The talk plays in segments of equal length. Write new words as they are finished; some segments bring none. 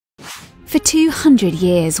200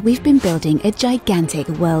 years we've been building a gigantic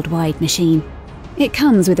worldwide machine. It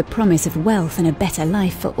comes with a promise of wealth and a better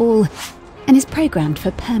life for all, and is programmed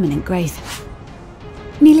for permanent growth.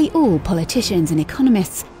 Nearly all politicians and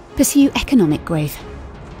economists pursue economic growth.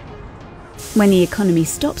 When the economy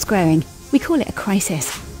stops growing, we call it a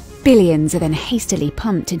crisis. Billions are then hastily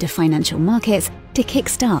pumped into financial markets to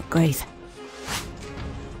kickstart growth.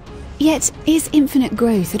 Yet, is infinite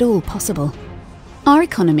growth at all possible? Our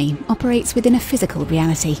economy operates within a physical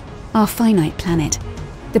reality, our finite planet.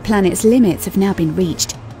 The planet's limits have now been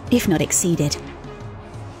reached, if not exceeded.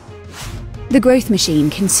 The growth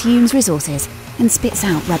machine consumes resources and spits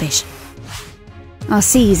out rubbish. Our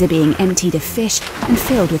seas are being emptied of fish and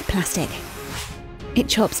filled with plastic. It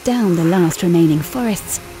chops down the last remaining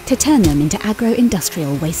forests to turn them into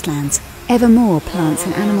agro-industrial wastelands. Ever more plants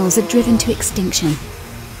and animals are driven to extinction.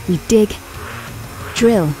 We dig,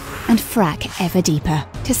 drill, and frack ever deeper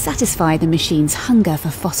to satisfy the machine's hunger for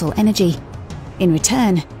fossil energy. In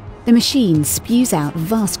return, the machine spews out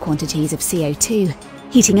vast quantities of CO2,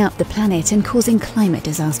 heating up the planet and causing climate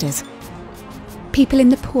disasters. People in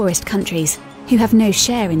the poorest countries, who have no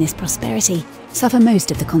share in this prosperity, suffer most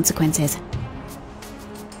of the consequences.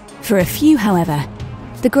 For a few, however,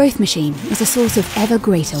 the growth machine is a source of ever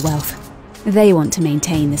greater wealth. They want to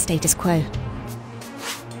maintain the status quo.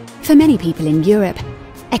 For many people in Europe,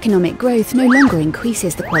 economic growth no longer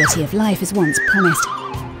increases the quality of life as once promised.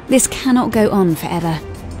 This cannot go on forever.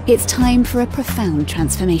 It's time for a profound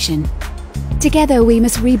transformation. Together we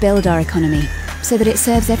must rebuild our economy so that it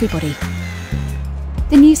serves everybody.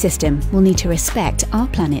 The new system will need to respect our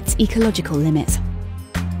planet's ecological limits.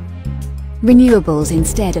 Renewables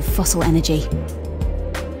instead of fossil energy.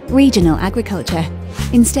 Regional agriculture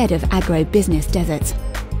instead of agro-business deserts.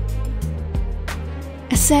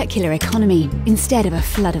 A circular economy instead of a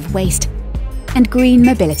flood of waste. And green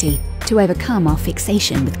mobility to overcome our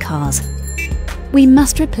fixation with cars. We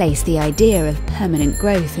must replace the idea of permanent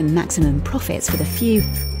growth and maximum profits for the few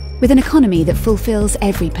with an economy that fulfills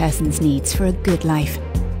every person's needs for a good life.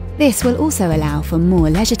 This will also allow for more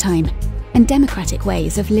leisure time and democratic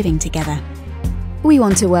ways of living together. We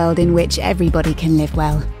want a world in which everybody can live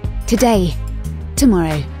well, today,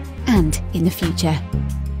 tomorrow, and in the future.